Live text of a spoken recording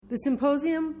The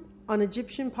Symposium on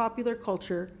Egyptian Popular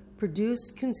Culture,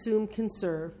 Produce, Consume,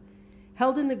 Conserve,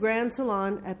 held in the Grand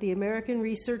Salon at the American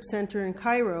Research Center in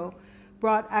Cairo,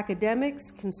 brought academics,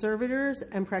 conservators,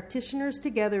 and practitioners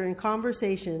together in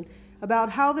conversation about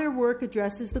how their work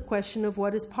addresses the question of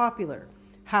what is popular,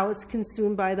 how it's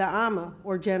consumed by the Amma,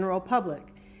 or general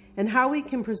public, and how we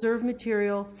can preserve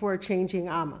material for a changing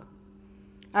Amma.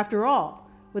 After all,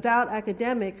 without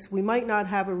academics, we might not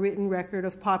have a written record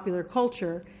of popular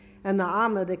culture and the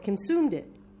Amma that consumed it.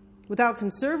 Without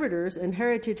conservators and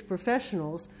heritage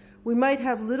professionals, we might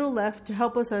have little left to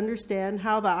help us understand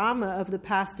how the Amma of the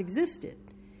past existed.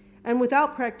 And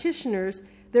without practitioners,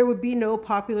 there would be no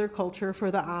popular culture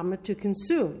for the Amma to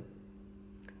consume.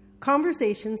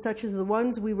 Conversations such as the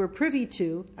ones we were privy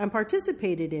to and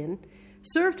participated in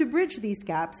serve to bridge these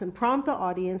gaps and prompt the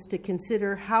audience to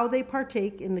consider how they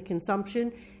partake in the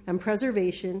consumption and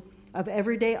preservation of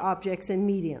everyday objects and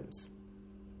mediums.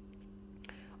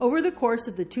 Over the course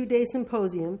of the 2-day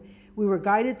symposium, we were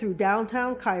guided through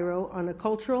downtown Cairo on a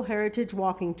cultural heritage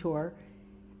walking tour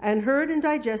and heard and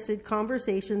digested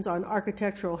conversations on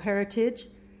architectural heritage,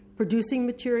 producing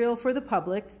material for the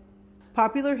public,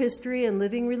 popular history and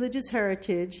living religious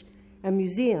heritage, and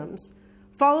museums,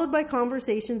 followed by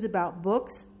conversations about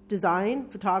books, design,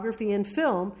 photography, and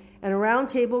film, and a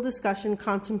roundtable discussion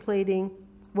contemplating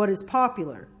what is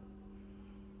popular.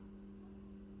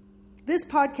 This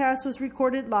podcast was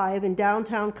recorded live in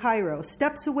downtown Cairo,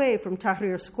 steps away from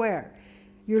Tahrir Square.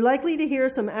 You're likely to hear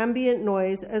some ambient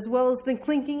noise as well as the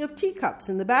clinking of teacups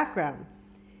in the background.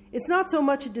 It's not so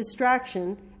much a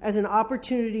distraction as an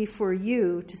opportunity for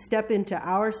you to step into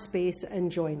our space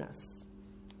and join us.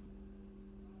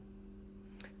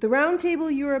 The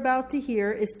roundtable you're about to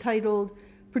hear is titled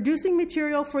Producing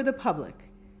Material for the Public.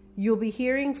 You'll be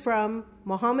hearing from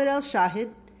Mohammed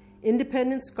El-Shahid,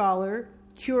 independent scholar,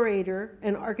 curator,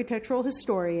 and architectural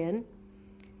historian,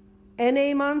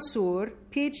 N.A. Mansour,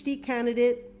 PhD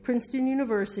candidate, Princeton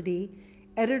University,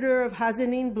 editor of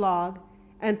Hazanin blog,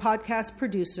 and podcast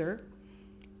producer,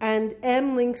 and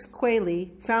M. Links Quayle,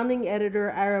 founding editor,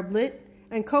 Arab Lit,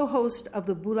 and co-host of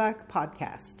the Bulak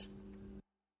podcast.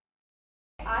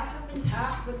 I have been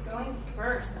tasked with going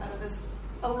first out of this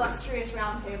illustrious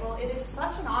roundtable. It is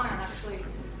such an honor, actually,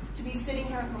 to be sitting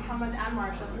here with Mohammed and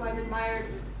Marsha, who I've admired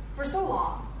for so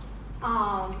long.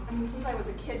 Since I was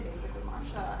a kid, basically,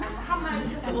 Marsha. And Mohammed...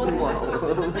 She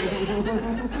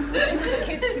was a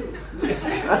kid, too.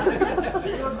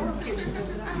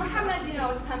 And Mohammed, it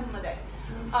depends on the day.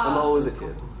 I'm always a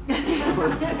kid.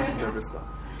 Never stop.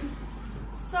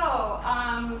 So,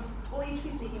 we'll each be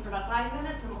speaking for about 5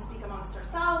 minutes, and we'll speak amongst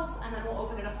ourselves, and then we'll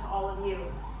open it up to all of you.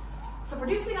 So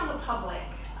producing on the public,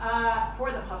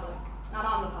 for the public, not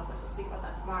on the public. We'll speak about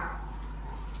that tomorrow.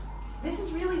 This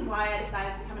is really why I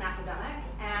decided to become an academic,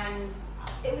 and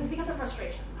it was because of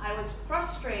frustration. I was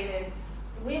frustrated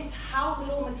with how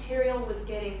little material was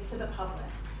getting to the public,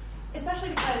 especially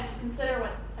because you consider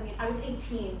I was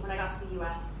 18 when I got to the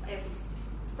U.S. It was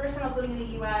the first time I was living in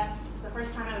the U.S. It was the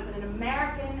first time I was in an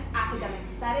American academic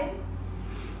setting,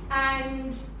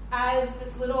 and as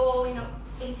this little,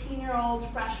 18-year-old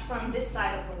fresh from this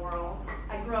side of the world,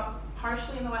 I grew up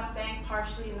partially in the West Bank,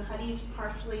 partially in the Khalij,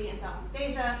 partially in Southeast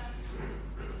Asia.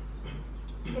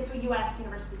 You get to a U.S.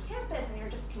 university campus and you're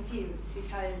just confused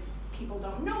because people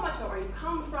don't know much about where you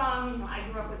come from. I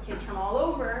grew up with kids from all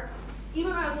over.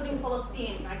 Even when I was living in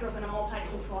Palestine, I grew up in a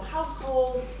multicultural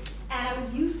household, and I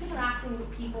was used to interacting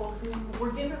with people who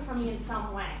were different from me in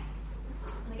some way.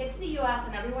 And I get to the U.S.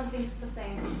 and everyone thinks the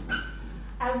same.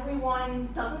 Everyone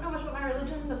doesn't know much about my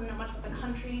religion, doesn't know much about the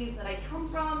countries that I come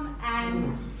from,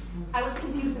 and I was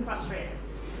confused and frustrated.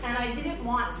 And I didn't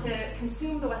want to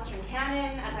consume the Western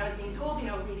canon as I was being told,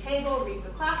 read Hegel, read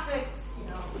the classics,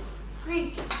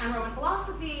 Greek and Roman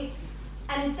philosophy.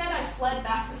 And instead I fled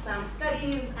back to Islamic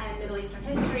studies and Middle Eastern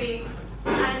history.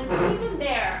 And even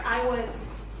there, I was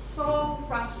so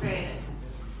frustrated.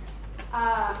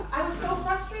 I was so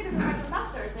frustrated with my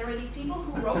professors. There were these people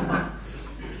who wrote books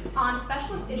on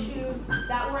specialist issues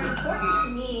that were important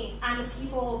to me and the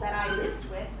people that I lived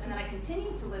with and that I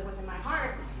continue to live with in my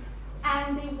heart.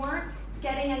 And they weren't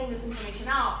getting any of this information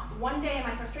out. One day in my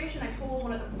frustration, I told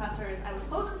one of the professors I was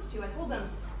closest to, I told them,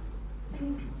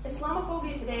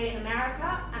 Islamophobia today in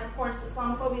America, and of course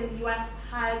Islamophobia in the US,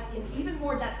 has an even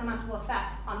more detrimental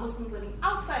effect on Muslims living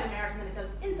outside America than it does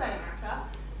inside America.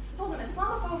 I told them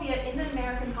Islamophobia in the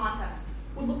American context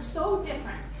would look so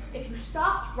different if you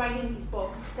stopped writing these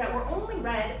books that were only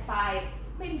read by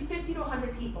maybe 50 to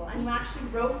 100 people, and you actually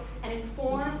wrote an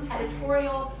informed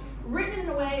editorial written in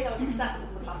a way that was accessible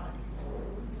to the public.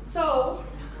 So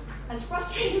as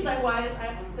frustrated as I was,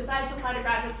 I decided to apply to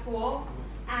graduate school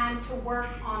and to work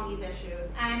on these issues.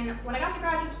 And when I got to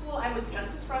graduate school, I was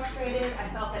just as frustrated. I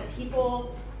felt that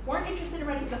people weren't interested in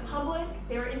writing for the public.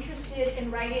 They were interested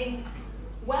in writing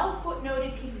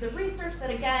well-footnoted pieces of research that,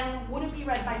 again, wouldn't be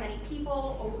read by many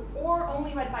people or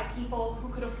only read by people who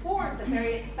could afford the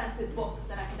very expensive books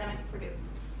that academics produce.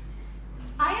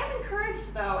 I am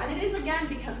encouraged, though, and it is, again,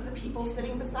 because of the people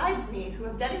sitting beside me who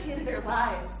have dedicated their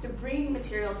lives to bringing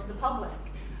material to the public.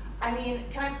 I mean,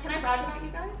 can I brag about you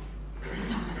guys?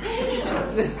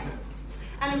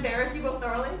 And embarrass you both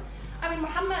thoroughly? I mean,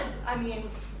 Muhammad,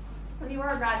 when you were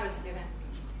a graduate student,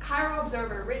 Cairo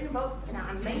Observer, written both in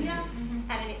Armenia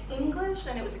and in English,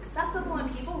 and it was accessible, and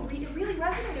it really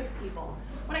resonated with people.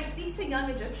 When I speak to young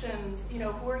Egyptians, who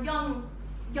were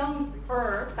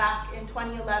younger back in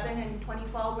 2011 and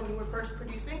 2012 when you were first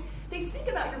producing, they speak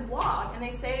about your blog, and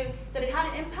they say that it had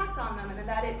an impact on them, and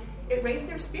that it raised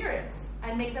their spirits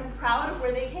and made them proud of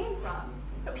where they came from.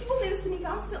 But people say this to me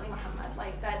constantly, Muhammad,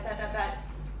 like that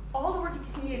all the work you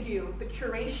continue to do, the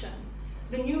curation,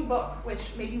 the new book,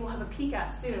 which maybe we'll have a peek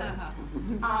at soon.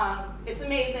 It's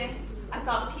amazing. I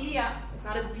saw the PDF. It's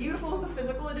not as beautiful as the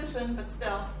physical edition, but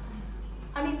still.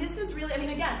 This is really,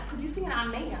 again, producing an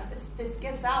Armenia, this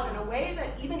gets out in a way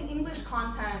that even English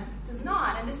content does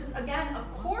not. And this is, again, a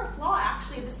core flaw,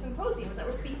 actually, of this symposium, is that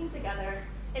we're speaking together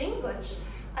in English.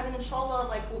 Inshallah,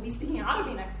 we'll be speaking in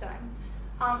Arabic next time.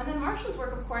 And then Marshall's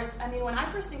work, of course, when I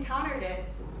first encountered it,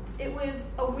 it was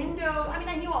a window,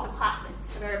 I knew all the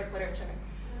classics of Arabic literature,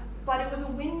 but it was a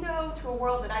window to a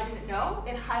world that I didn't know.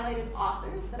 It highlighted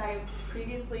authors that I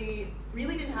previously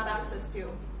really didn't have access to.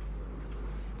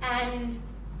 And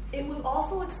it was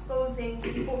also exposing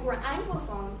people who are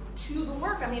Anglophone to the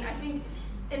work. I think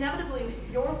inevitably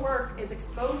your work is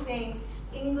exposing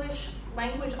English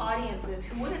language audiences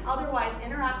who wouldn't otherwise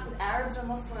interact with Arabs or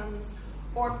Muslims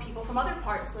or people from other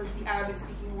parts of the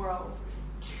Arabic-speaking world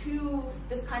to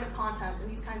this kind of content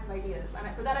and these kinds of ideas.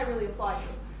 And for that, I really applaud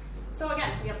you. So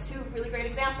again, we have two really great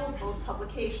examples, both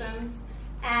publications.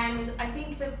 And I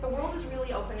think that the world is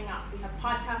really opening up. We have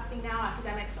podcasting now.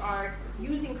 Academics are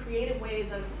using creative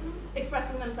ways of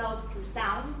expressing themselves through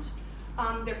sound.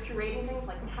 They're curating things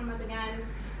like Muhammad again.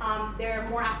 They're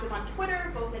more active on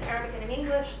Twitter, both in Arabic and in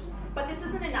English. But this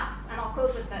isn't enough, and I'll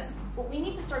close with this. What we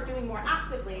need to start doing more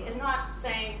actively is not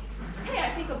saying, hey,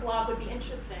 I think a blog would be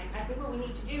interesting. I think what we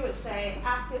need to do is say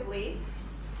actively,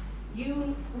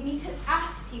 we need to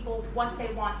ask people what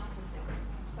they want to consume.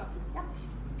 So, yeah.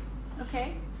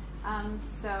 Okay,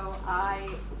 so I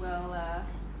will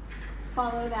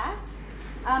follow that.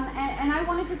 And I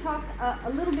wanted to talk a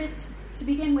little bit to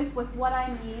begin with what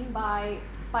I mean by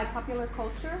popular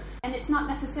culture. And it's not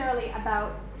necessarily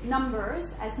about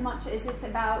numbers as much as it's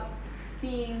about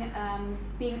being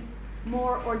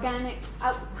more organic,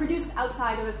 produced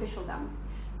outside of officialdom.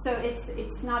 So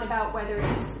it's not about whether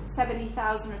it's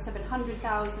 70,000 or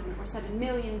 700,000 or 7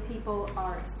 million people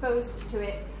are exposed to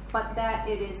it, but that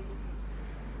it is.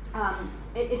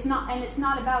 It's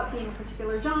not about being a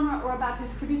particular genre or about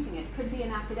who's producing it. It could be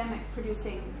an academic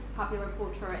producing popular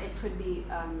culture. It could be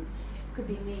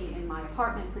me in my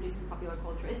apartment producing popular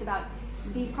culture. It's about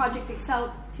the project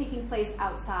itself taking place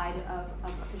outside of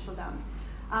officialdom.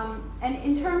 And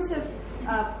in terms of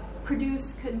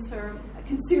produce,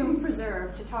 consume,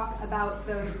 preserve, to talk about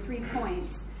those 3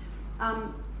 points,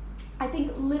 I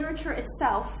think literature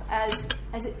itself, as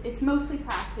it's mostly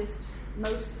practiced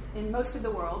in most of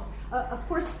the world, of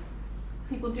course,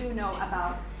 people do know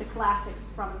about the classics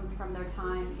from their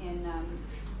time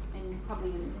in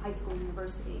probably in high school,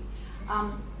 university.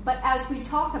 But as we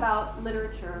talk about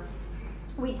literature,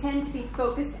 we tend to be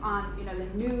focused on the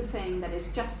new thing that is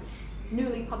just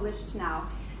newly published now,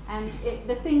 and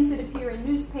the things that appear in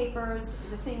newspapers,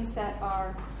 the things that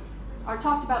are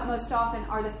talked about most often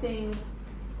are the thing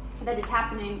that is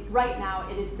happening right now.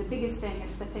 It is the biggest thing.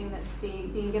 It's the thing that's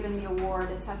being given the award,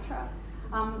 etc.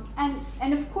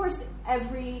 And of course,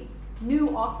 every new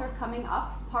author coming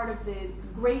up, part of the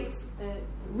great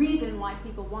reason why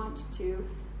people want to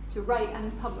write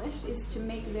and publish is to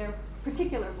make their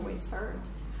particular voice heard.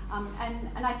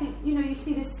 And I think you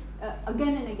see this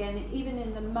again and again, even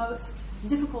in the most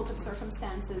difficult of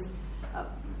circumstances.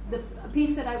 A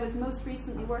piece that I was most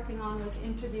recently working on was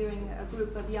interviewing a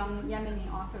group of young Yemeni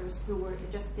authors who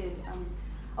just did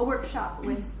a workshop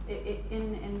in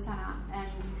Sana'a,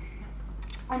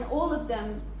 and all of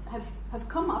them have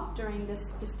come up during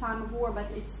this time of war, but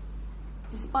it's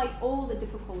despite all the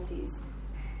difficulties,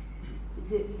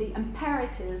 the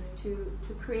imperative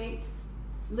to create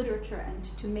literature and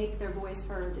to make their voice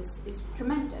heard is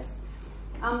tremendous.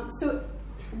 So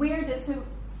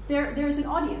there's an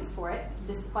audience for it,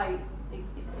 despite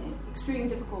extreme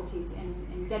difficulties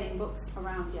in getting books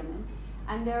around Yemen.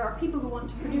 And there are people who want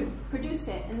to produce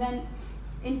it. And then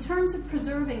in terms of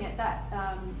preserving it,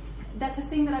 that's a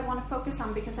thing that I want to focus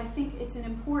on, because I think it's an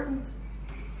important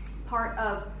part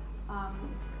of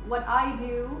what I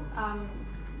do,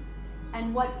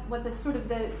 and what the sort of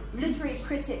the literary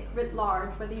critic writ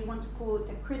large, whether you want to call it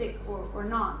a critic or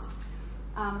not,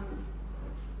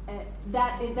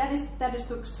 that is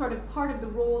the sort of part of the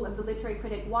role of the literary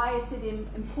critic. Why is it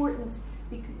important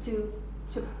to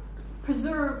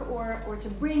preserve or to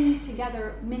bring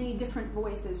together many different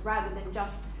voices rather than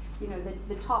just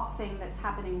the top thing that's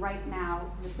happening right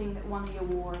now, the thing that won the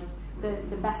award,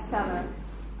 the bestseller.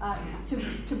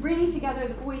 To bring together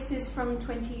the voices from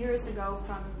 20 years ago,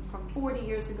 from 40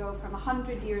 years ago, from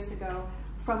 100 years ago,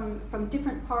 from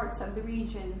different parts of the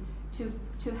region,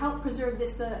 to help preserve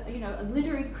this. A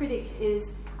literary critic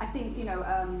is, I think,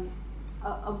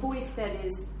 a voice that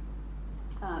is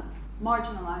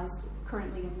marginalized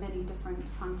currently in many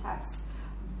different contexts,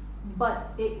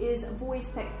 but it is a voice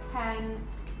that can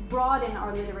broaden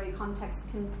our literary context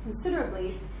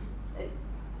considerably.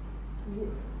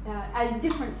 As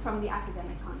different from the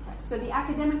academic context. So the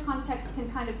academic context can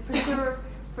kind of preserve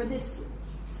for this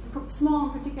small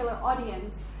and particular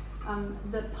audience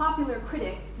the popular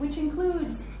critic, which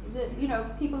includes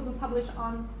people who publish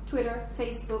on Twitter,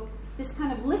 Facebook, this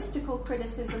kind of listicle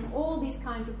criticism, all these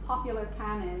kinds of popular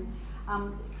canon.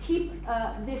 Keep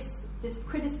this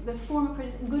form of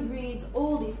criticism, Goodreads,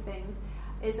 all these things,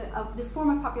 this form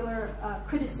of popular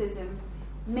criticism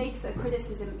makes a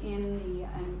criticism in the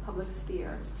public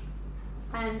sphere.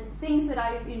 And things that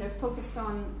I've focused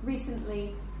on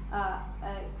recently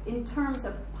in terms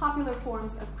of popular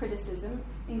forms of criticism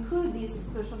include these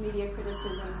social media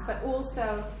criticisms, but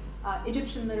also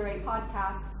Egyptian literary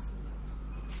podcasts,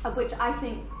 of which I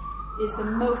think is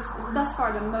thus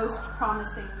far the most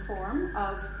promising form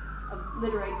of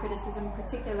literary criticism,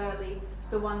 particularly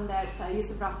the one that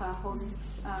Yusuf Rafa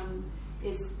hosts,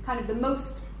 is kind of the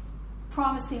most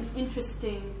promising,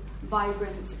 interesting,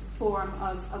 vibrant form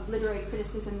of literary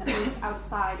criticism that moves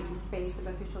outside of the space of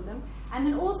officialdom. And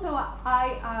then also,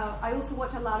 I also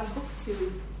watch a lot of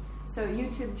BookTube, so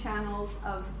YouTube channels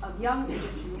of young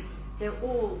Egyptians. They're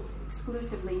all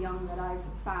exclusively young that I've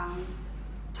found,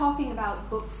 talking about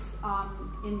books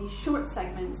in these short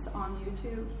segments on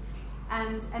YouTube,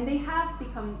 and they have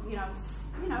become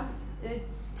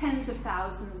tens of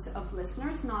thousands of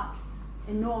listeners, not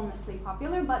enormously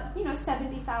popular, but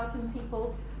 70,000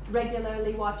 people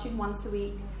regularly watching once a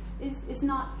week is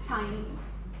not tiny.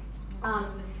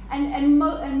 And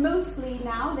mostly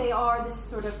now they are this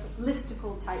sort of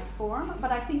listicle type form,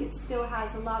 but I think it still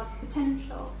has a lot of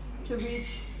potential to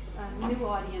reach new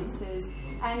audiences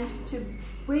and to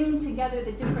bring together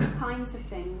the different kinds of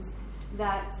things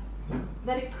that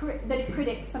a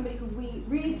critic, somebody who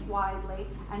reads widely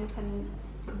and can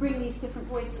bring these different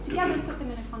voices together and put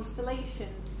them in a constellation,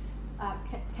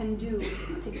 can do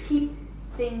to keep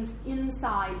things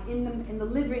inside, in the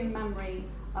living memory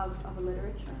of a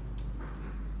literature.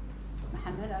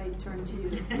 Mohammed, I turn to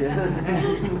you.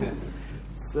 Yeah.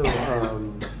 So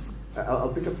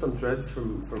I'll pick up some threads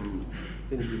from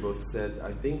things you both said.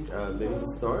 I think maybe to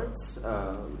start,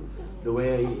 the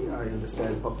way I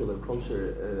understand popular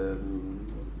culture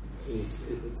is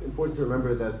it's important to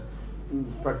remember that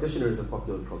practitioners of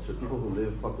popular culture, people who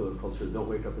live popular culture, don't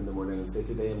wake up in the morning and say,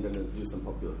 today I'm going to do some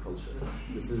popular culture.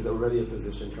 This is already a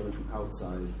position coming from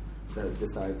outside that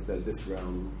decides that this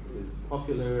realm is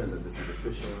popular and that this is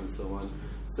official and so on.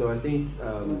 So I think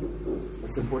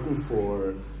it's important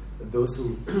for those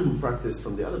who practice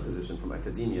from the other position, from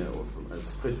academia or from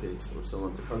as critics or so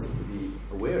on, to constantly be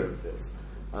aware of this.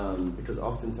 Because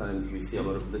oftentimes we see a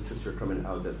lot of literature coming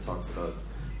out that talks about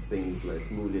things like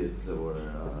mulids or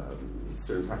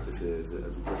certain practices.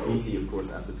 Graffiti, of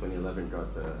course, after 2011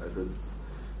 got a good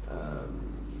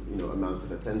amount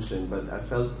of attention, but I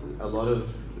felt a lot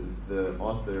of the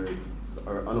authors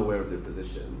are unaware of their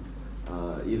positions.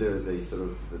 Either they sort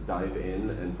of dive in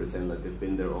and pretend like they've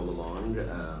been there all along,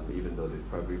 even though they've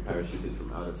probably parachuted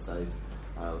from out of sight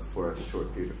for a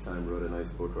short period of time, wrote a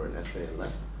nice book or an essay and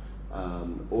left.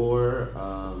 Or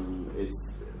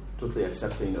it's totally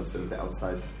accepting of sort of the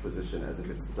outside position as if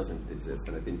it doesn't exist.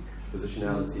 And I think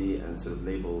positionality and sort of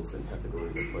labels and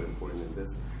categories are quite important in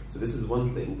this. So this is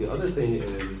one thing. The other thing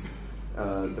is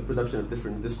the production of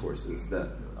different discourses that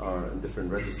are in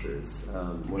different registers.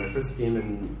 When I first came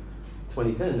in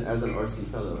 2010 as an RC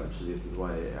fellow, actually, this is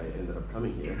why I ended up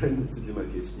coming here to do my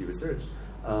PhD research.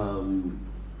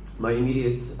 My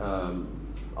immediate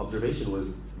observation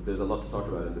was there's a lot to talk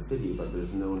about in the city, but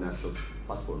there's no natural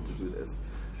platform to do this.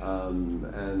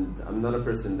 And I'm not a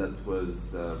person that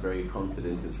was very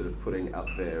confident in sort of putting out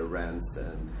there rants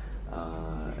and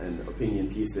opinion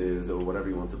pieces or whatever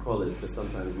you want to call it, because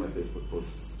sometimes my Facebook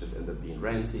posts just end up being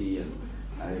ranty and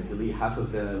I delete half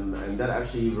of them, and that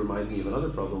actually reminds me of another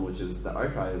problem, which is the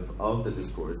archive of the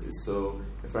discourse is so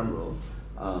ephemeral.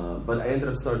 But I ended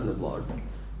up starting a blog,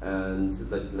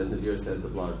 and like Nadir said, the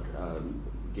blog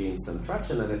gained some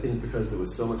traction, and I think because there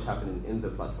was so much happening in the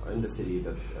platform, in the city,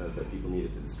 that people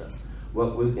needed to discuss.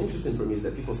 What was interesting for me is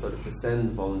that people started to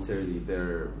send voluntarily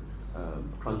their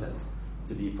content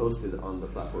to be posted on the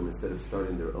platform instead of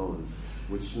starting their own,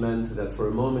 which meant that for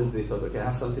a moment they thought, okay, I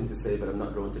have something to say, but I'm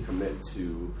not going to commit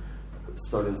to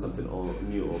starting something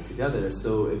new altogether.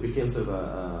 So it became sort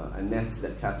of a net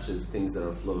that catches things that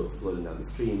are floating down the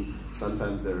stream.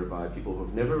 Sometimes they're by people who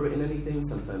have never written anything.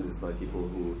 Sometimes it's by people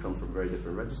who come from very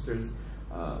different registers,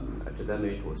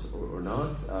 academic or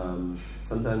not.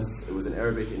 Sometimes it was in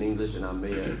Arabic, in English, in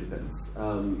Ammiya, it depends.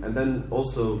 And then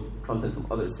also content from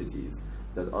other cities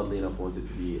that oddly enough wanted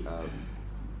to be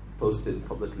posted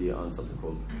publicly on something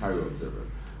called Cairo Observer.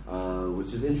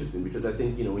 Which is interesting because I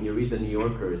think, when you read the New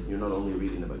Yorkers, you're not only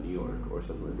reading about New York or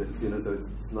something like this, so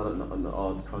it's not an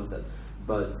odd concept.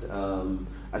 But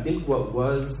I think what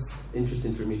was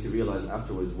interesting for me to realize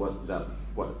afterwards what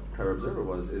Cairo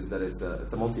Observer is that it's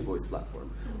a multi-voice platform.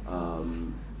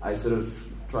 I sort of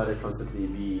try to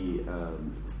constantly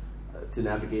to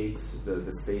navigate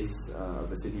the space of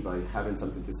the city by having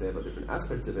something to say about different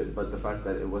aspects of it, but the fact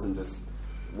that it wasn't just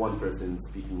one person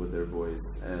speaking with their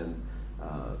voice, and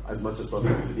as much as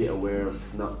possible to be aware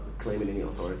of not claiming any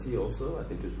authority also, I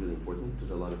think is really important,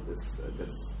 because a lot of this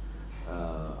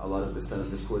kind of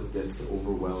discourse gets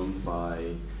overwhelmed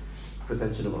by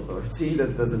pretension of authority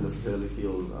that doesn't necessarily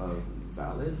feel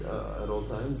valid at all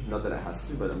times. Not that it has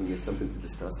to, but I mean it's something to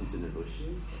discuss and to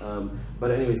negotiate.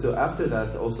 But anyway, so after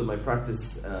that, also my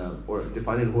practice or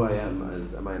defining who I am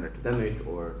I an academic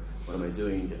or what am I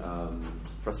doing,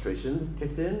 frustration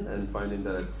kicked in, and finding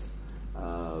that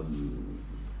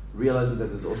realizing that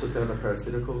there's also kind of a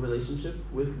parasitical relationship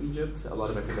with Egypt. A lot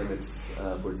of academics,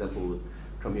 for example,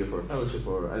 come here for a fellowship,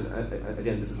 and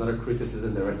again, this is not a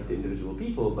criticism directed to individual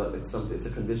people, but it's a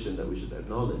condition that we should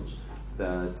acknowledge,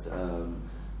 that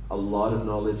a lot of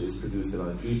knowledge is produced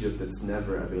about Egypt that's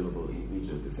never available in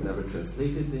Egypt. It's never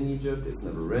translated in Egypt, it's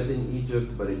never read in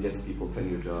Egypt, but it gets people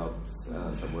tenure jobs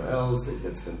somewhere else, it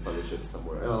gets them fellowships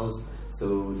somewhere else.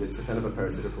 So it's a kind of a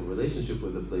parasitical relationship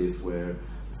with a place where,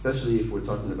 especially if we're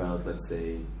talking about, let's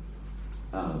say,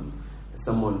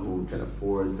 someone who can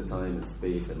afford the time and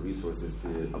space and resources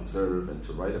to observe and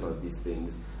to write about these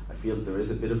things, I feel there is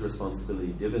a bit of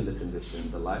responsibility, given the condition,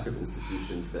 the lack of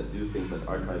institutions that do things like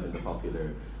archiving the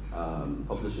popular,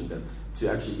 publishing them, to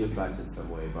actually give back in some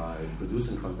way by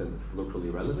producing content that's locally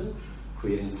relevant,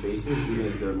 creating spaces, even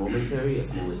if they're momentary, a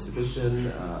small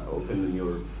exhibition, open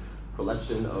your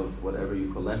collection of whatever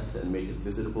you collect and make it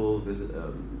visitable,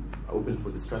 open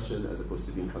for discussion as opposed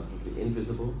to being constantly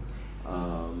invisible.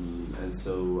 And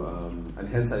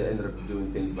hence I ended up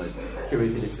doing things like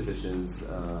curating exhibitions,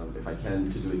 if I can,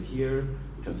 to do it here.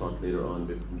 We can talk later on,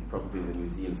 but probably in the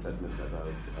museum segment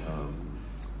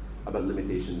about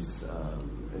limitations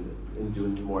in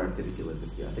doing more activity like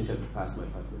this. Yeah, I think I've passed my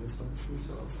 5 minutes,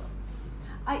 so I'll stop.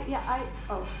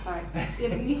 Oh, sorry.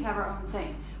 We each have our own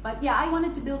thing. But yeah, I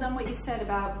wanted to build on what you said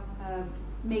about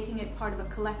making it part of a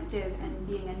collective and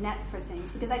being a net for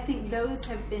things, because I think those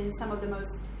have been some of the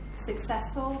most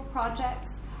successful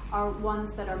projects are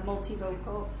ones that are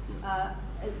multivocal.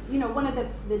 One of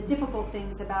the difficult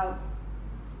things about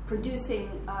producing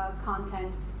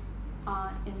content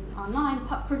online,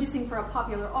 producing for a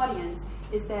popular audience,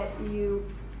 is that you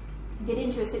get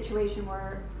into a situation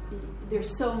where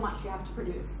there's so much you have to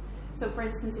produce. So, for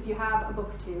instance, if you have a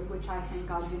booktube, which I thank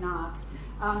God do not,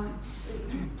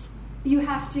 you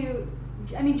have to,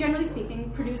 generally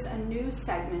speaking, produce a new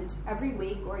segment every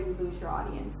week or you lose your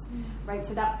audience, right?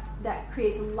 So that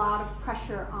creates a lot of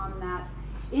pressure on that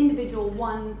individual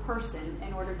one person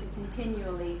in order to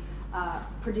continually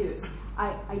produce.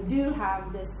 I do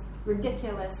have this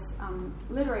ridiculous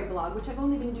literary blog, which I've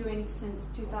only been doing since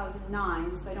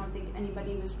 2009, so I don't think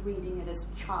anybody was reading it as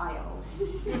a child.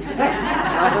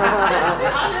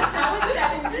 I was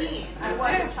 17. I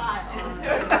was a child.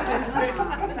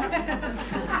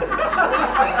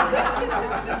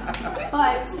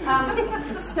 But,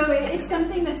 so it's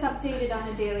something that's updated on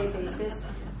a daily basis.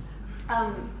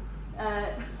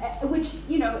 Which,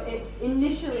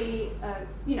 initially,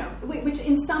 which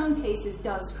in some cases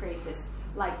does create this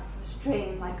like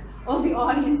strain, like, oh, the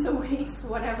audience awaits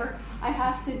whatever. I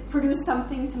have to produce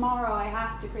something tomorrow. I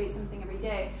have to create something every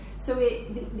day. So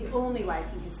the only way I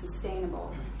think it's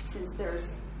sustainable, since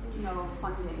there's no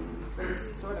funding for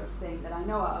this sort of thing that I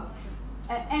know of,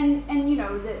 and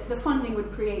the funding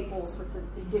would create all sorts of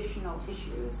additional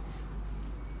issues.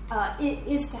 It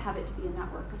is to have it to be a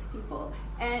network of people.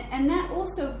 And that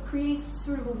also creates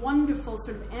sort of a wonderful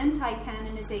sort of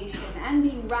anti-canonization and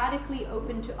being radically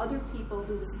open to other people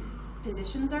whose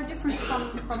positions are different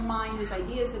from mine, whose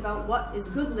ideas about what is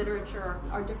good literature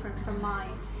are different from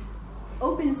mine,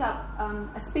 opens up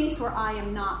a space where I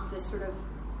am not the sort of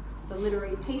the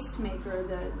literary tastemaker,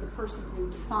 the person who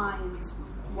defines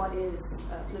what is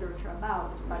literature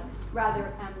about, but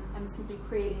rather am simply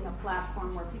creating a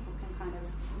platform where people can kind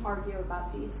of argue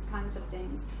about these kinds of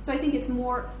things. So I think it's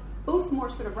both more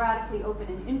sort of radically open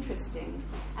and interesting,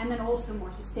 and then also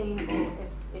more sustainable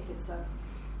if it's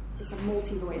a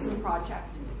multi-voiced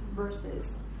project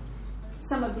versus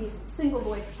some of these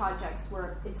single-voiced projects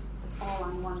where it's all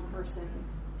on one person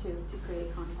to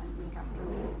create content week after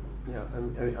week. Yeah, I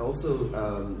mean, also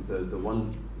the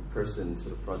one person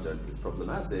sort of project is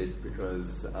problematic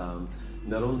because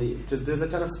not only because there's a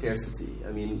kind of scarcity,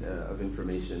 of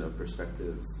information, of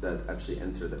perspectives that actually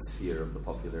enter that sphere of the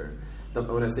popular.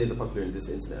 When I say the popular in this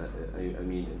instance, I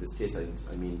mean in this case,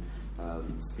 I mean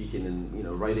speaking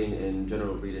in writing in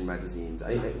general reading magazines.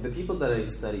 The people that I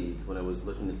studied when I was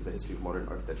looking into the history of modern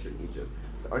architecture in Egypt,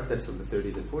 the architects from the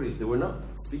 30s and 40s, they were not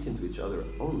speaking to each other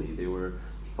only. They were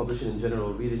publishing in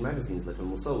general reading magazines like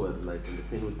Al-Musawwar, like in the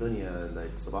Queen with Dunya,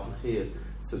 like Sabah al-Khair.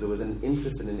 So there was an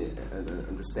interest and an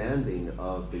understanding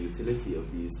of the utility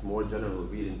of these more general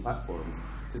reading platforms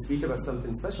to speak about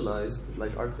something specialized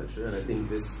like architecture. And I think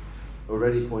this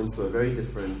already points to a very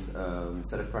different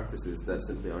set of practices that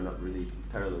simply are not really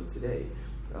parallel today.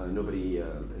 Nobody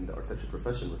in the architecture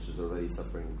profession, which is already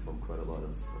suffering from quite a lot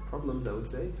of problems, I would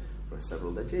say, for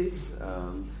several decades.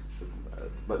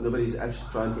 But nobody's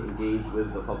actually trying to engage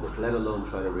with the public, let alone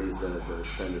try to raise the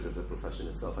standard of the profession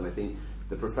itself. And I think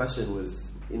the profession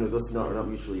was, those are not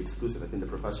mutually exclusive. I think the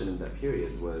profession in that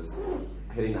period was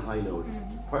hitting a high note,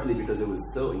 partly because it was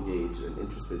so engaged and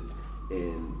interested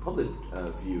in public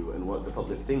view and what the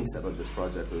public thinks about this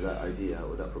project or that idea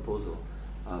or that proposal.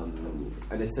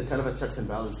 And it's a kind of a checks and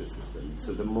balances system.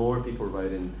 So the more people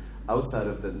write in outside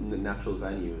of the natural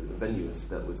venues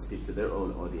that would speak to their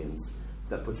own audience,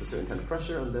 that puts a certain kind of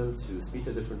pressure on them to speak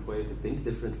a different way, to think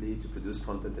differently, to produce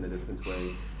content in a different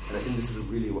way. And I think this is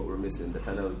really what we're missing, the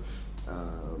kind of,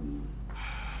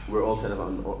 we're all kind of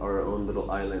on our own little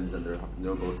islands and there are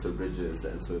no boats or bridges,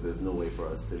 and so there's no way for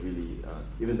us to really,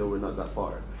 even though we're not that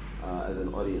far, as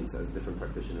an audience, as different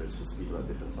practitioners who speak about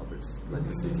different topics, like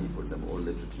the city, for example, or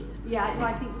literature. Yeah,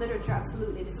 I think literature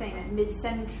absolutely the same. At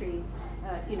mid-century,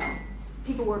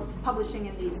 people were publishing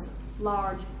in these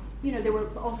large, there were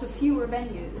also fewer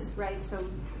venues, right? So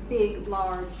big,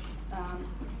 large,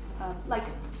 like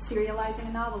serializing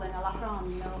a novel in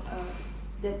Al-Ahram,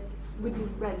 that would be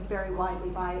read very widely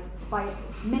by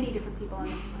many different people in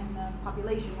the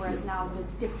population, whereas now the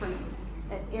different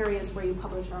areas where you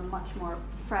publish are much more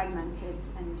fragmented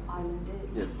and islanded.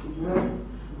 Yes.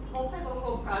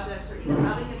 Multi-local projects, or even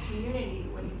having a community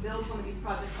when you build one of these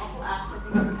projects, also acts, I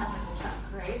think, as an ethical check,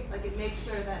 right? Like it makes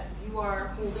sure that you are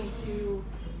holding to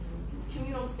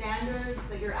communal standards,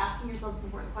 that you're asking yourself these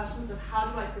important questions of how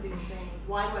do I produce things,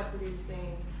 why do I produce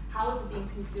things, how is it being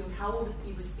consumed, how will this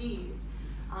be received?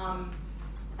 And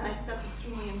I think that's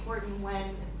extremely important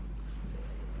when,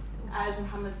 as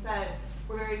Muhammad said,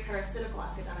 we're very parasitical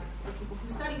academics, where people who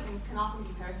study things can often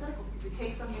be parasitical because we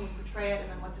take something, we portray it, and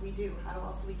then what do we do? How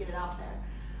else do we get it out there?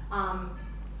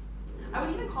 I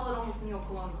would even call it almost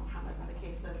neo-colonial, Muhammad, in the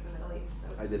case of the Middle East.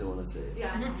 So, I didn't want to say it.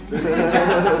 Yeah.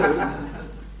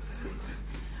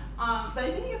 But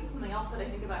I think you have something else that I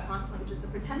think about constantly, which is the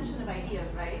pretension of ideas,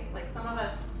 right? Like some of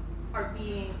us are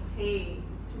being paid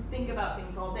to think about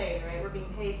things all day, right? We're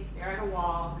being paid to stare at a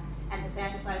wall and to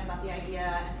fantasize about the idea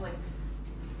and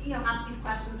to ask these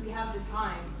questions. We have the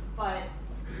time, but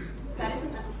that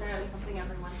isn't necessarily something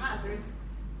everyone has. There's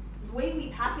the way we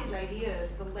package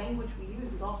ideas, the language we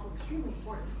use is also extremely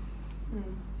important.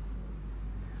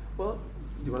 Well,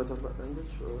 do you want to talk about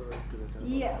language, or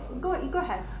yeah, go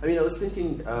ahead. I was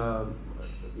thinking,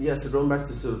 so going back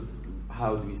to sort of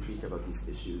how do we speak about these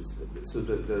issues? So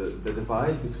the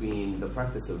divide between the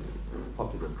practice of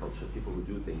popular culture, people who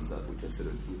do things that we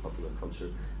consider to be popular culture,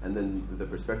 and then the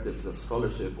perspectives of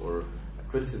scholarship or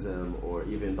criticism or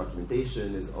even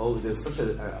documentation there's such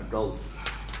a gulf.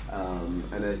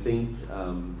 And I think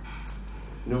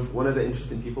one of the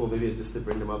interesting people, maybe just to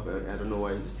bring them up, I don't know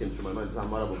why he just came through my mind,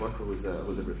 Zammar Abu Bakr was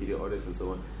a graffiti artist and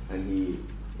so on, and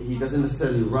he doesn't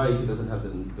necessarily write, he doesn't have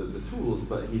the tools,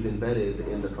 but he's embedded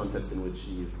in the context in which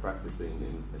he's practicing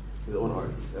in his own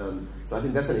art. So I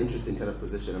think that's an interesting kind of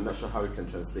position. I'm not sure how it can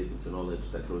translate into knowledge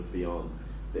that goes beyond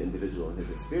the individual and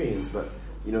his experience, but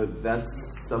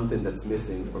that's something that's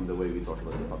missing from the way we talk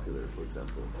about the popular, for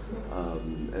example.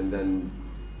 And then,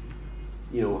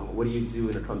 what do you do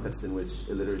in a context in which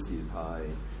illiteracy is high,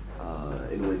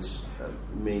 in which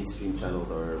mainstream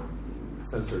channels are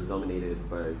censored, dominated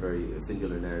by very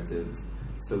singular narratives?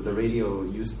 So the radio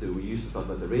we used to talk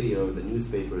about the radio, the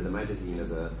newspaper, the magazine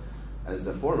as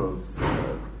a form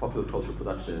of popular culture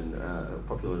production,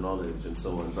 popular knowledge, and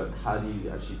so on. But how do you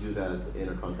actually do that in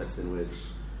a context in which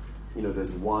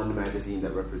there's one magazine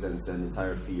that represents an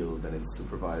entire field and it's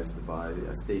supervised by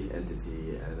a state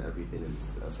entity and everything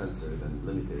is censored and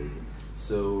limited?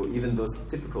 So even those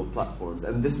typical platforms,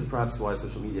 and this is perhaps why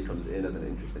social media comes in as an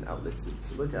interesting outlet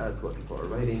to look at what people are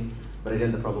writing. But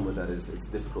again, the problem with that is it's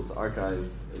difficult to archive,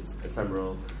 it's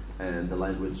ephemeral, and the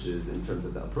language is, in terms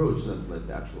of the approach, not like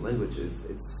the actual language,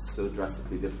 it's so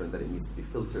drastically different that it needs to be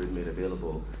filtered, made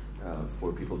available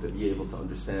for people to be able to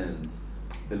understand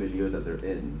the milieu that they're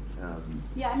in.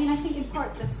 I think in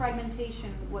part the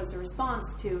fragmentation was a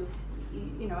response to,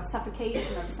 a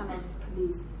suffocation of some of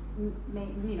these,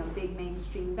 big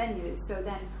mainstream venues. So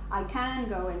then I can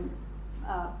go and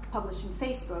publish in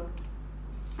Facebook,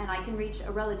 and I can reach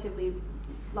a relatively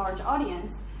large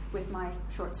audience with my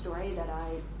short story that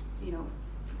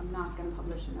I'm not going to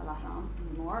publish in Al-Ahram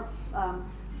anymore.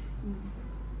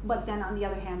 But then on the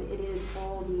other hand, it is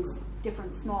all these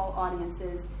different small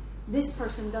audiences. This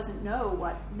person doesn't know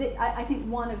what... I think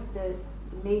one of the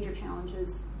major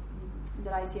challenges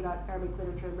that I see about Arabic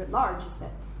literature writ large is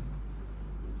that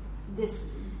this,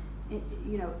 if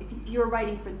you're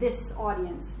writing for this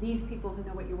audience, these people who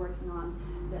know what you're working on,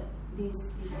 that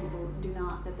these people do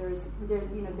not, that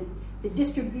the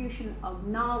distribution of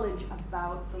knowledge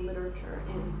about the literature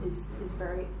is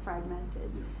very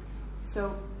fragmented.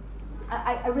 So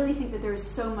I really think that there is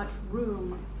so much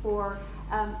room for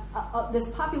this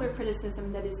popular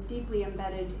criticism that is deeply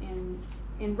embedded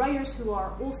in writers who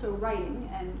are also writing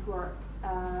and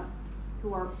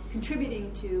who are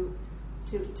contributing to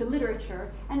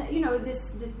literature, and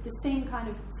this same kind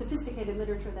of sophisticated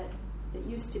literature that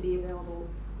used to be available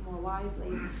more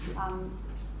widely,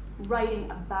 writing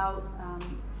about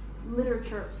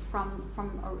literature from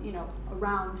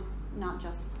around not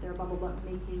just their bubble, but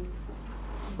making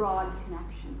broad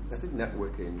connections. I think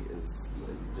networking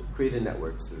creating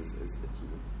networks is the key.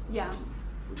 Yeah.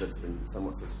 That's been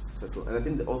somewhat successful. And I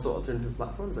think also alternative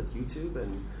platforms like YouTube,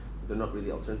 and they're not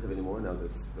really alternative anymore now.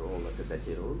 They're all like a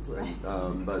decade old. Right?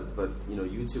 But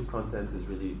YouTube content has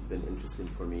really been interesting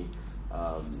for me.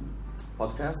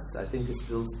 Podcasts, I think, is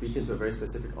still speaking to a very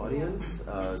specific audience,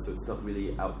 so it's not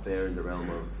really out there in the realm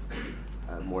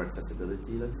of more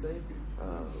accessibility, let's say.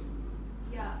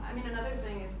 Another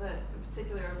thing is that, in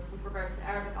particular, with regards to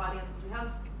Arabic audiences, we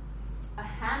have a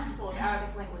handful of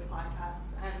Arabic language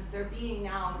podcasts, and there's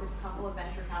a couple of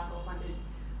venture capital funded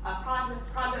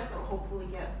projects that will hopefully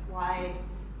get wide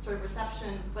sort of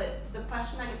reception. But the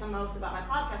question I get the most about my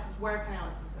podcast is, where can I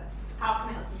listen to it? How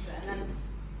can I listen to it? And then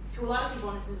to a lot of people,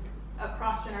 and this is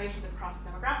across generations, across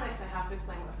demographics, I have to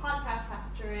explain what a podcast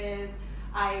capture is.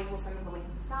 I will send them the link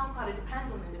to the SoundCloud. It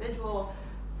depends on the individual.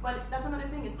 But that's another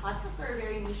thing, is podcasts are a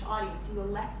very niche audience. You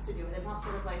elect to do it. It's not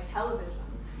sort of like television.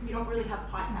 You don't really have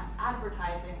podcast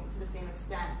advertising to the same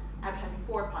extent, advertising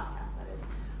for podcasts, that is.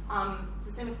 To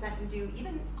the same extent you do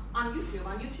even on YouTube.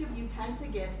 On YouTube, you tend to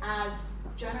get ads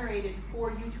generated for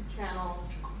YouTube channels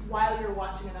while you're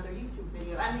watching another YouTube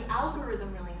video, and the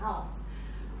algorithm really helps.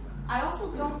 I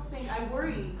also I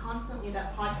worry constantly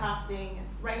that podcasting,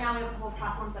 right now we have a couple of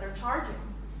platforms that are charging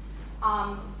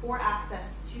for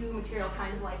access to material,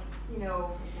 kind of like, for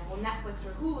example, Netflix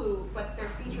or Hulu, but they're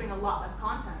featuring a lot less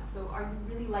content. So are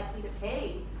you really likely to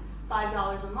pay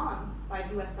 $5 a month,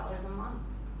 $5 US a month,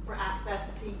 for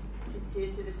access to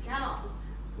this channel,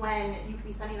 when you could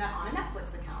be spending that on a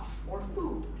Netflix account or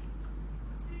food?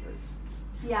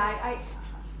 Yeah,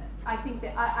 I think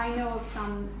that I know of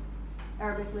some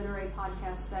Arabic literary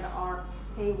podcasts that are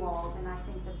paywalled, and I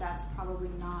think that that's probably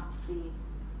not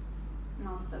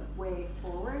the way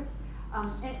forward.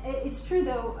 It's true,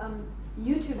 though,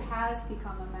 YouTube has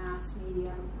become a mass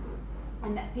medium,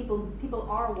 and that people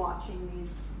are watching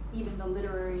these, even the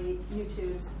literary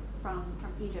YouTubes from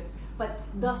Egypt. But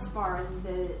thus far,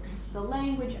 the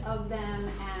language of them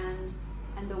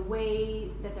and the way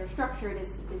that they're structured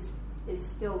is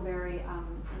still very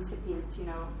incipient.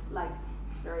 Like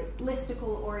It's very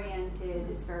listicle oriented.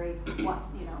 It's very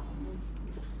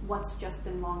what's just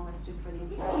been longlisted for the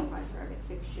International Prize for Arabic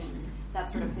Fiction, that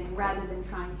sort of thing, rather than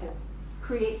trying to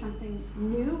create something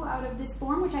new out of this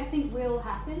form, which I think will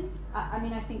happen. I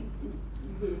think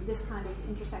this kind of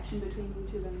intersection between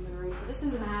YouTube and literary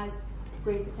criticism has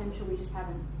great potential. It just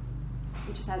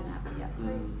hasn't happened yet.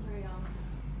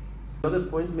 Another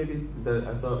point maybe that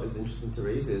I thought is interesting to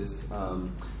raise is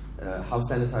how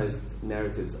sanitized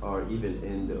narratives are even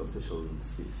in the official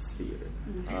sphere.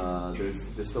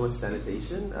 There's so much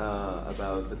sanitation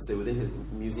about, let's say, within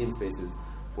museum spaces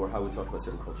for how we talk about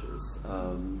certain cultures.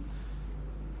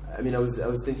 I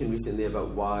was thinking recently about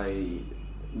why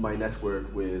my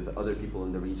network with other people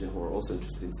in the region who are also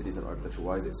interested in cities and architecture,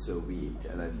 why is it so weak?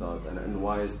 And I thought, and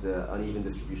why is the uneven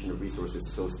distribution of resources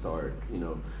so stark?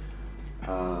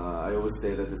 I always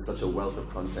say that there's such a wealth of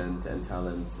content and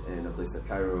talent in a place like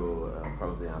Cairo,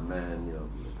 probably Amman,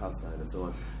 Palestine, and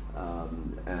so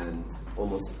on, and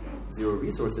almost zero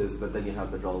resources. But then you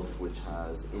have the Gulf, which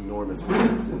has enormous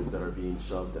resources that are being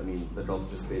shoved. The Gulf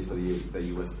just paid for the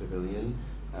U.S. pavilion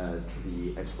to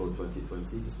the Expo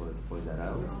 2020. Just wanted to point that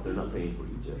out. They're not paying for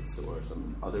Egypt or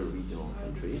some other regional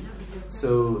country.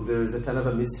 So there's a kind of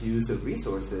a misuse of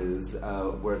resources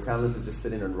where talent is just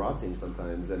sitting and rotting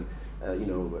sometimes, and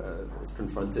is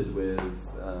confronted with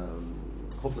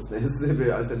hopelessness,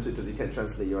 essentially, because you can't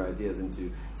translate your ideas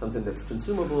into something that's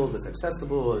consumable, that's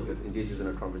accessible, that engages in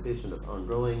a conversation that's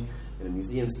ongoing, in a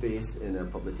museum space, in a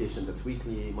publication that's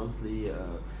weekly, monthly,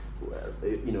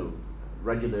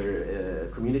 regular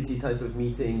community type of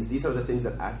meetings. These are the things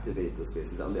that activate those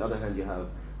spaces. On the other hand, you have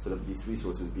sort of these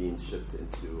resources being shipped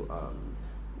into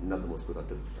not the most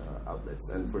productive outlets.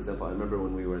 And for example, I remember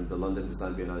when we were in the London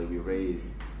Design Biennale, we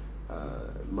raised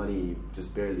money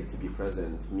just barely to be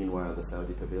present. Meanwhile, the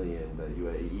Saudi pavilion, the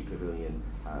UAE pavilion,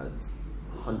 had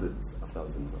hundreds of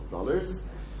thousands of dollars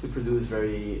to produce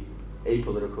very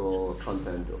apolitical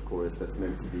content, of course, that's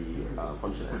meant to be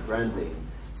function as branding.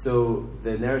 So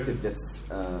the narrative gets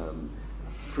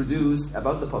produced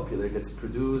about the popular, gets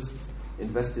produced,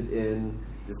 invested in,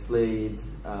 displayed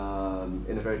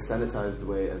in a very sanitized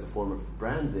way as a form of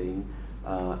branding.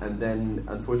 And then,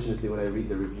 unfortunately, when I read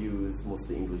the reviews,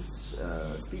 mostly English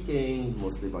speaking,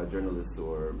 mostly by journalists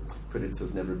or critics who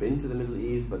have never been to the Middle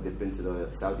East, but they've been to the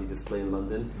Saudi display in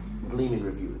London, gleaming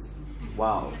reviews.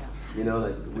 Wow.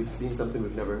 We've seen something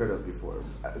we've never heard of before.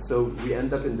 So we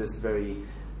end up in this very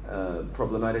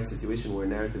problematic situation where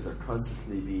narratives are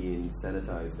constantly being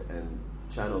sanitized and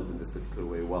channeled in this particular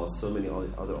way, while so many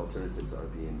other alternatives are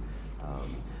being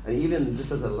and even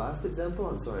just as a last example,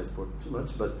 I'm sorry I spoke too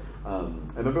much, but I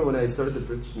remember when I started the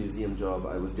British Museum job,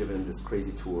 I was given this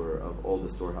crazy tour of all the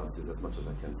storehouses as much as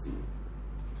I can see.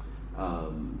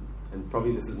 And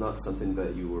probably this is not something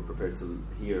that you were prepared to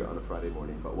hear on a Friday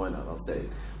morning, but why not? I'll say.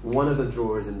 One of the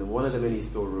drawers in one of the many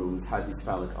storerooms had these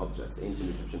phallic objects, ancient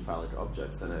Egyptian phallic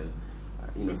objects, and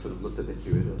I sort of looked at the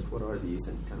curator, like, what are these?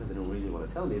 And kind of didn't really want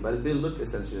to tell me, but they look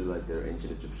essentially like they're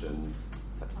ancient Egyptian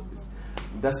sex toys.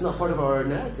 That's not part of our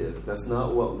narrative. That's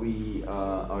not what we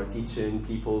are teaching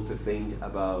people to think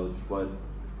about what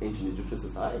ancient Egyptian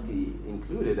society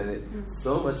included, and it's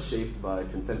so much shaped by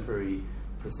contemporary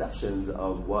perceptions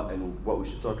of what we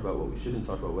should talk about, what we shouldn't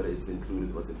talk about, what it's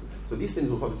included, what's excluded. So these things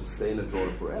will probably just stay in a drawer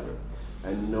forever,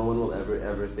 and no one will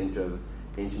ever think of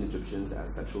ancient Egyptians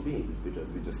as sexual beings,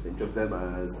 because we just think of them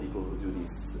as people who do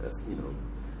these,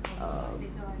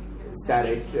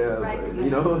 static,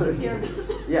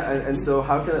 yeah. And so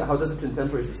how does a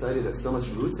contemporary society that so much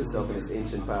roots itself in its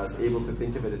ancient past able to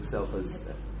think of it itself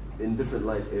as in different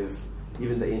light if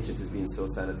even the ancient is being so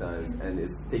sanitized and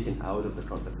is taken out of the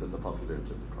context of the popular in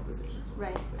terms of conversations?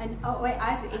 Right. And I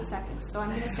have 8 seconds, so I'm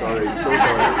going to say.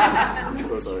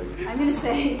 So sorry. I'm going to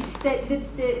say that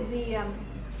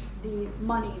the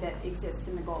money that exists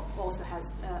in the Gulf also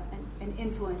has an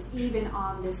influence even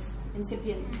on this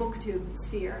incipient booktube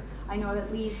sphere. I know of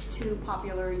at least 2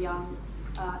 popular young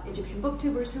Egyptian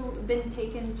booktubers who have been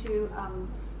taken to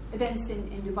events in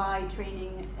Dubai,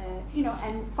 training,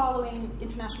 and following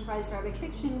International Prize for Arabic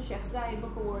Fiction, Sheikh Zayed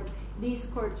Book Award. These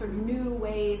sort of new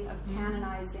ways of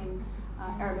canonizing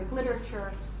Arabic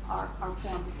literature are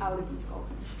formed out of these Gulf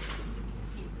initiatives.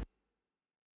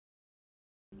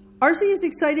 RC is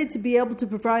excited to be able to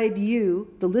provide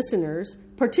you, the listeners,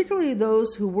 particularly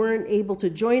those who weren't able to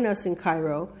join us in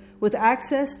Cairo, with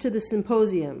access to the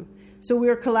symposium. So we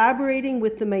are collaborating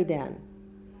with the Maidan.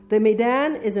 The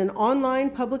Maidan is an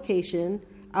online publication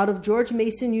out of George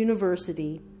Mason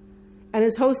University and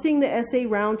is hosting the essay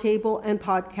roundtable and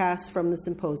podcasts from the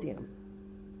symposium.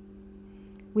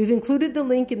 We've included the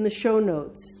link in the show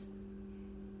notes.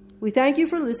 We thank you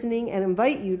for listening and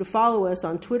invite you to follow us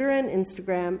on Twitter and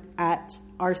Instagram at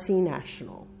RC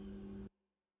National.